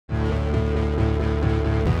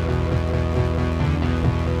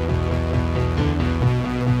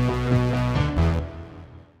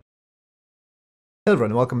Hello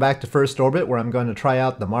everyone, welcome back to First Orbit, where I'm going to try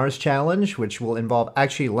out the Mars challenge, which will involve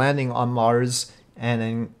actually landing on Mars, and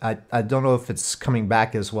then I don't know if it's coming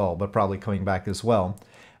back as well, but probably coming back as well.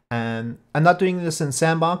 And I'm not doing this in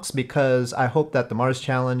Sandbox because I hope that the Mars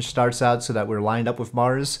challenge starts out so that we're lined up with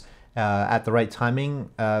Mars at the right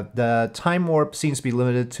timing. The time warp seems to be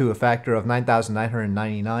limited to a factor of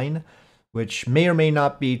 9,999, which may or may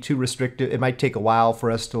not be too restrictive. It might take a while for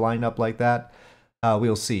us to line up like that.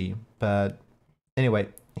 We'll see, but anyway,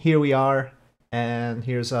 here we are, and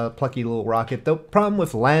here's a plucky little rocket. The problem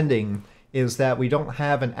with landing is that we don't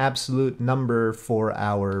have an absolute number for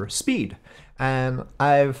our speed. And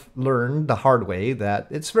I've learned the hard way that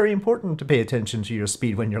it's very important to pay attention to your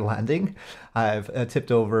speed when you're landing. I've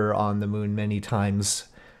tipped over on the moon many times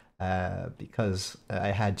because I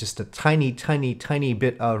had just a tiny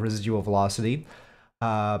bit of residual velocity.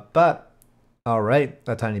 But, alright,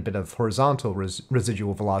 a tiny bit of horizontal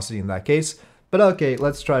residual velocity in that case. But okay,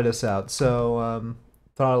 let's try this out. So,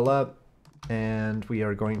 throttle up, and we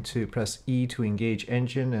are going to press E to engage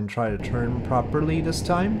engine and try to turn properly this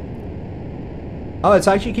time. Oh, it's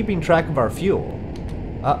actually keeping track of our fuel.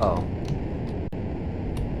 Uh-oh.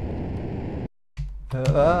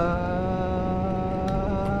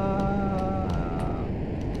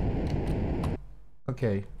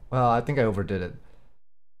 Okay, well, I think I overdid it.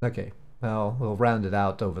 Okay, well, we'll round it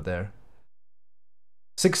out over there.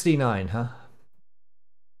 69, huh?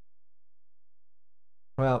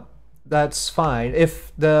 Well, that's fine.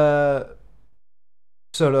 If the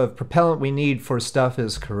sort of propellant we need for stuff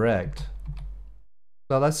is correct.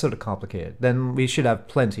 Well, that's sort of complicated. Then we should have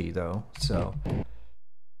plenty, though. So,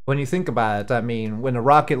 when you think about it, I mean, when a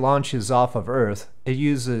rocket launches off of Earth, it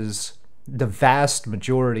uses the vast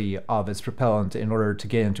majority of its propellant in order to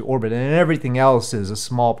get into orbit, and everything else is a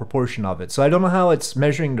small proportion of it. So I don't know how it's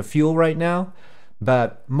measuring the fuel right now,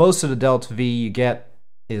 but most of the delta V you get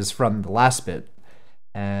is from the last bit.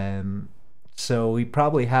 So we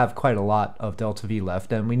probably have quite a lot of delta V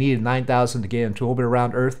left, and we need 9,000 to get into orbit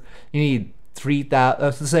around Earth. You need 3,000,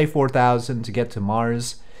 let's say 4,000 to get to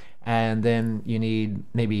Mars, and then you need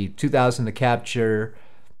maybe 2,000 to capture.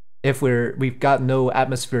 If we've got no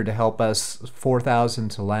atmosphere to help us, 4,000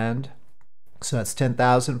 to land. So that's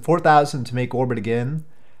 10,000, 4,000 to make orbit again,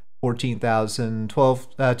 14,000,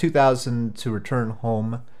 2,000 to return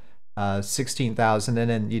home. 16,000, and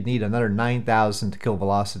then you'd need another 9,000 to kill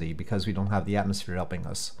velocity because we don't have the atmosphere helping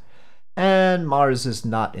us. And Mars is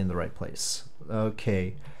not in the right place.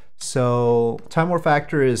 Okay, so time warp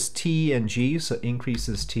factor is T and G, so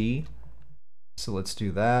increases T. So let's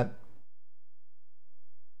do that.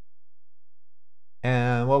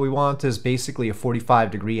 And what we want is basically a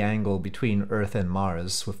 45-degree angle between Earth and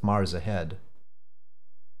Mars, with Mars ahead.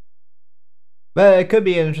 But it could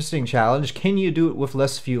be an interesting challenge. Can you do it with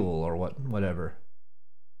less fuel or whatever?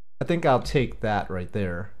 I think I'll take that right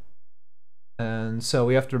there. And so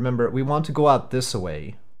we have to remember, we want to go out this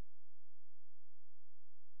way.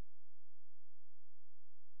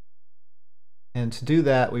 And to do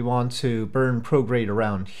that, we want to burn prograde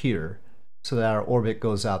around here so that our orbit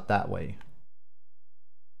goes out that way.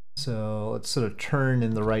 So let's sort of turn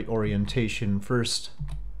in the right orientation first.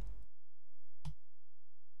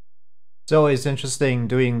 It's always interesting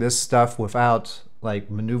doing this stuff without like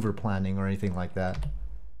maneuver planning or anything like that.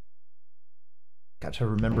 Got to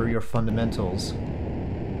remember your fundamentals.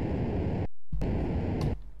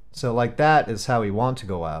 So like that is how we want to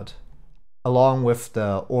go out, along with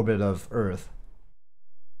the orbit of Earth.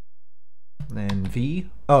 And V?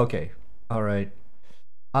 Oh, okay. Alright.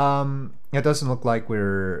 It doesn't look like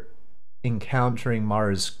we're encountering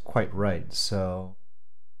Mars quite right, so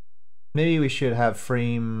maybe we should have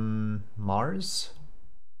frame Mars?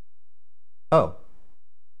 Oh.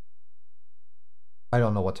 I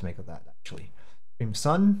don't know what to make of that, actually. Frame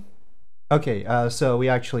Sun? Okay, so we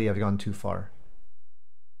actually have gone too far.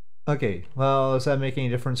 Okay, well, does that make any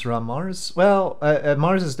difference around Mars? Well,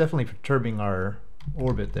 Mars is definitely perturbing our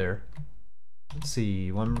orbit there. Let's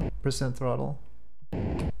see, 1% throttle.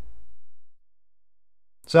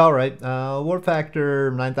 So, alright, warp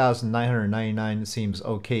factor 9,999 seems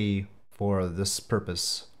okay for this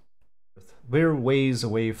purpose. We're ways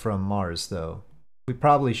away from Mars, though. We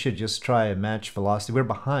probably should just try and match velocity. We're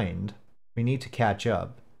behind. We need to catch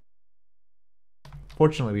up.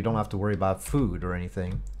 Fortunately, we don't have to worry about food or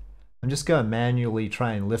anything. I'm just gonna manually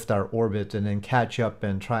try and lift our orbit and then catch up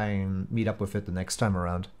and try and meet up with it the next time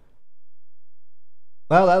around.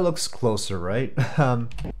 Well, that looks closer, right?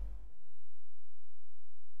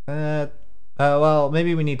 Well,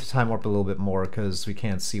 maybe we need to time warp a little bit more because we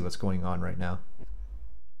can't see what's going on right now.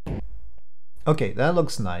 Okay, that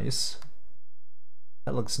looks nice.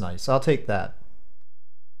 That looks nice. I'll take that.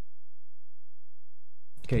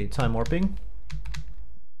 Okay, time warping.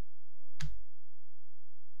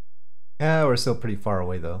 Yeah, we're still pretty far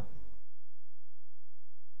away though.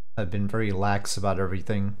 I've been very lax about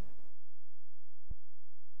everything.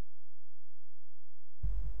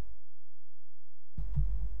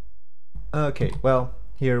 Okay, well,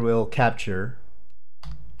 here we'll capture.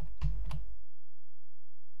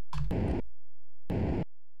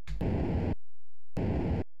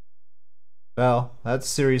 Well, that's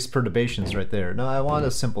serious perturbations right there. No, I want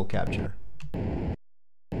a simple capture.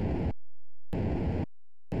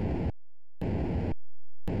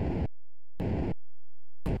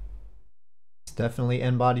 It's definitely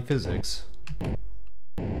n-body physics.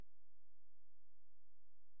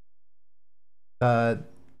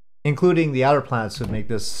 Including the outer planets would make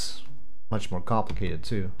this much more complicated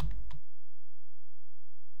too.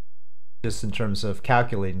 Just in terms of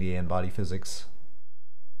calculating the n-body physics.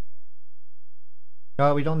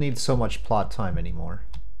 We don't need so much plot time anymore.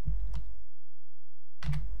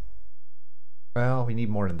 Well, we need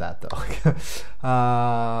more than that though.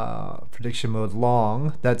 Prediction mode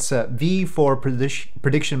long. That's V for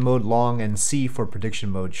prediction mode long and C for prediction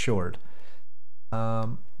mode short.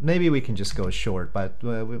 Maybe we can just go short, but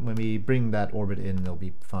when we bring that orbit in, it'll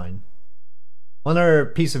be fine. One other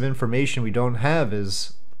piece of information we don't have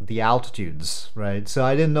is the altitudes, right? So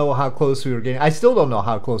I didn't know how close we were getting. I still don't know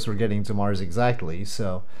how close we're getting to Mars exactly,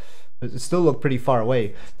 so it still looked pretty far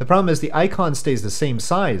away. The problem is the icon stays the same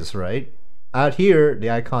size, right? Out here, the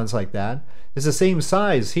icon's like that. It's the same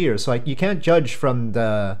size here, so you can't judge from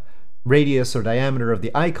the radius or diameter of the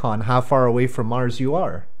icon how far away from Mars you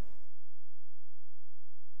are.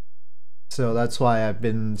 So that's why I've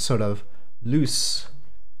been sort of loose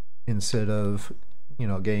instead of, you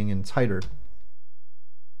know, getting in tighter.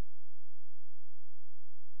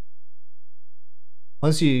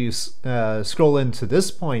 Once you scroll into this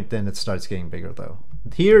point, then it starts getting bigger though.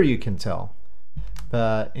 Here you can tell,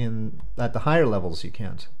 but at the higher levels you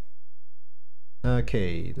can't.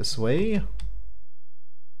 Okay, this way.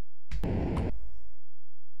 I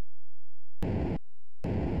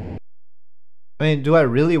mean, do I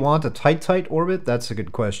really want a tight orbit? That's a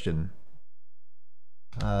good question.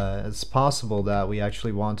 It's possible that we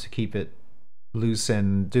actually want to keep it loose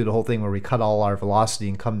and do the whole thing where we cut all our velocity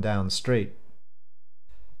and come down straight.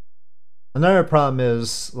 Another problem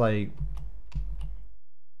is, like,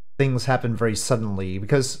 things happen very suddenly,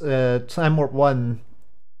 because Time Warp 1,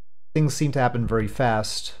 things seem to happen very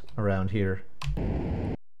fast around here.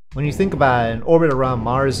 When you think about it, an orbit around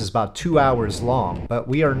Mars is about 2 hours long, but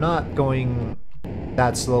we are not going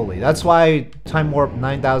that slowly. That's why Time Warp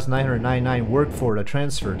 9999 worked for the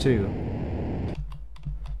transfer too.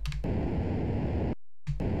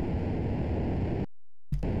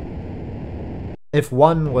 If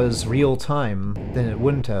 1 was real time, then it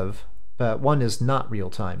wouldn't have, but 1 is not real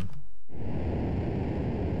time.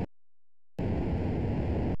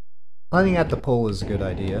 Landing at the pole is a good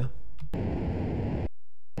idea.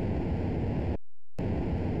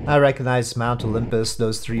 I recognize Mount Olympus,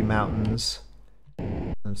 those 3 mountains.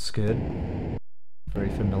 That's good. Very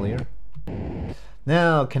familiar.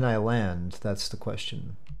 Now, can I land? That's the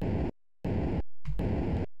question.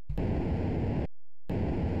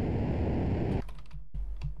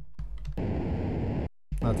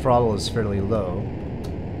 My throttle is fairly low.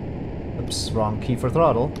 Oops, wrong key for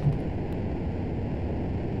throttle.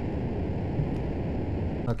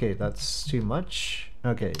 Okay, that's too much.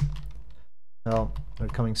 Okay. Well, they're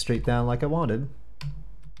coming straight down like I wanted.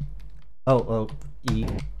 Oh, E.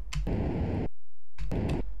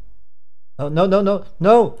 Oh, no, no, no,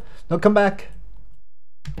 no! No, come back!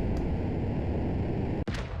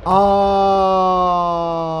 Ah!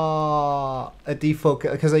 A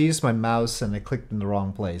defocus, because I used my mouse and I clicked in the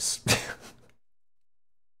wrong place.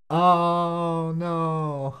 Oh,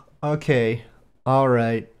 no. Okay.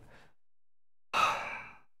 Alright.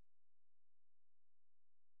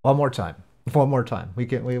 One more time. One more time. We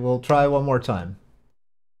will try one more time.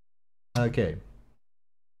 Okay.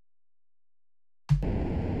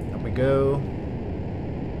 Up we go.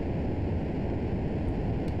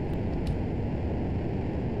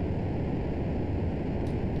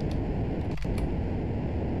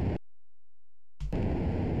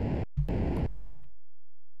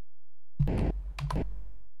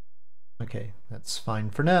 Okay, that's fine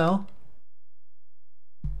for now.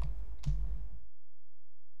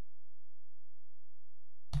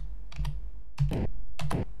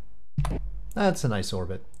 That's a nice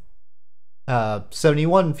orbit.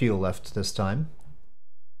 71 fuel left this time.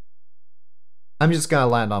 I'm just gonna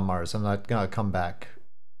land on Mars. I'm not gonna come back.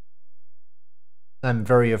 I'm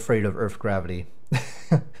very afraid of Earth gravity.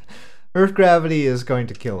 Earth gravity is going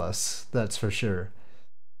to kill us, that's for sure.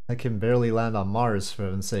 I can barely land on Mars, for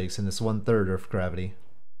heaven's sakes, and it's 1/3 Earth gravity.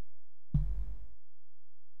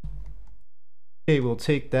 Okay, we'll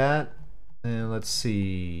take that, and let's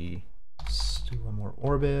see. Let's do one more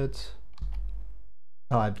orbit.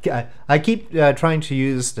 Oh, I keep trying to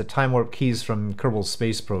use the time warp keys from Kerbal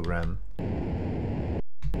Space Program.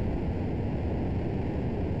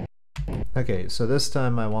 Okay, so this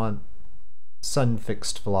time I want sun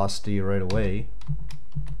fixed velocity right away.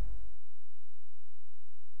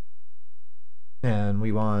 And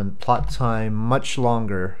we want plot time much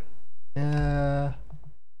longer. Maybe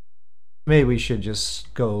we should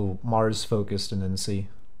just go Mars focused and then see.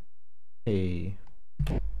 Hey.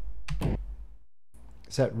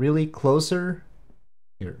 Is that really closer?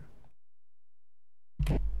 Here.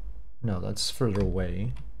 No, that's further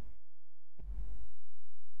away.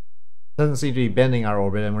 Doesn't seem to be bending our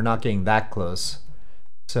orbit, and we're not getting that close.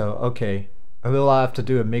 So, okay. We'll have to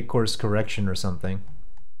do a mid-course correction or something.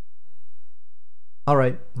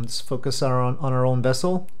 Alright, let's focus on our own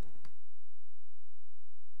vessel.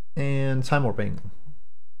 And time warping.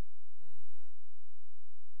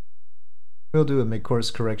 We'll do a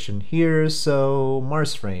mid-course correction here, so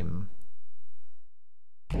Mars frame.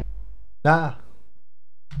 Ah!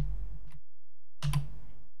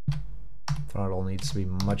 Throttle needs to be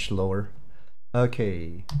much lower.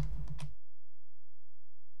 Okay.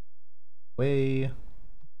 Way.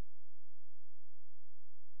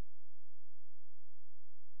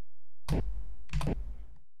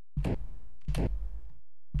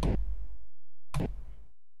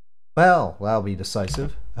 Well, that'll be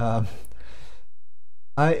decisive. I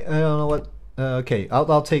don't know what. Okay,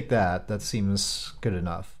 I'll take that. That seems good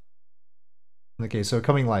enough. Okay, so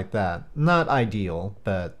coming like that, not ideal,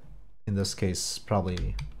 but in this case,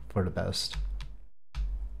 probably for the best.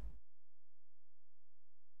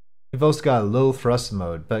 We've also got a low thrust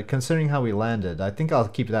mode, but considering how we landed, I think I'll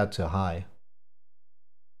keep that to high.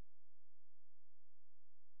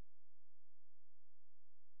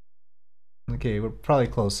 Okay, we're probably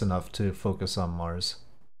close enough to focus on Mars.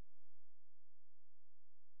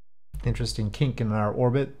 Interesting kink in our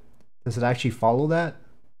orbit. Does it actually follow that?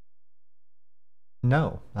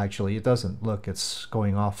 No, actually it doesn't. Look, it's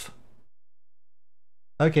going off.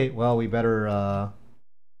 Okay, well we better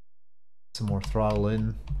some more throttle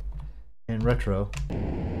in and retro.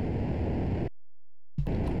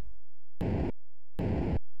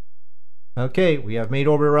 Okay, we have made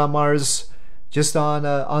orbit around Mars. Just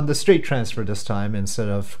on the straight transfer this time instead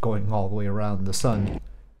of going all the way around the sun.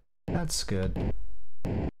 That's good.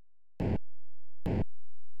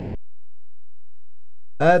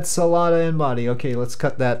 That's a lot of in-body. Okay, let's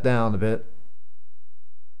cut that down a bit.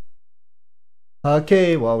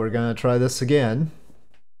 Okay, well we're gonna try this again.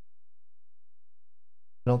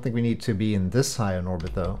 I don't think we need to be in this high an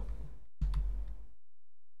orbit though.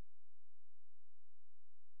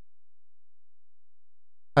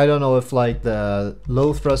 I don't know if like the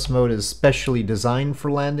low thrust mode is specially designed for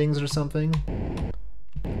landings or something.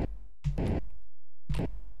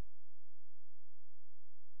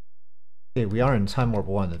 Okay, we are in time warp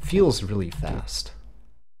 1. It feels really fast.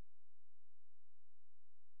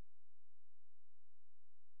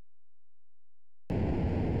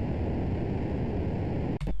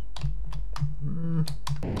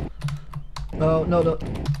 Oh, no, no.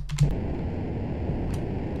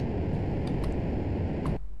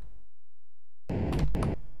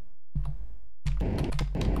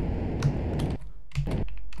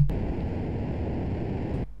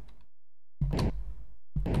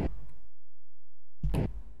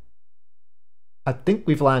 I think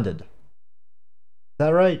we've landed. Is that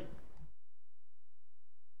right?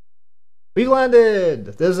 We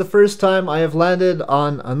landed! This is the first time I have landed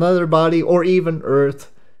on another body or even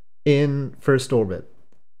Earth in first orbit.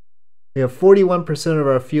 We have 41% of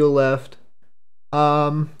our fuel left.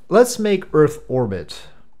 Let's make Earth orbit,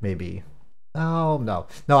 maybe. Oh, no.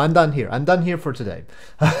 No, I'm done here. I'm done here for today.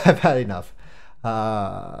 I've had enough.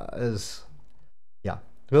 Yeah.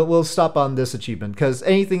 We'll stop on this achievement because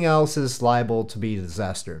anything else is liable to be a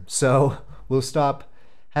disaster. So we'll stop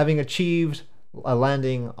having achieved a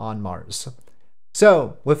landing on Mars.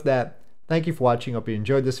 So with that, thank you for watching. Hope you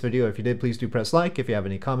enjoyed this video. If you did, please do press like. If you have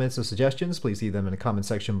any comments or suggestions, please leave them in the comment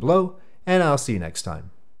section below, and I'll see you next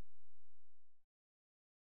time.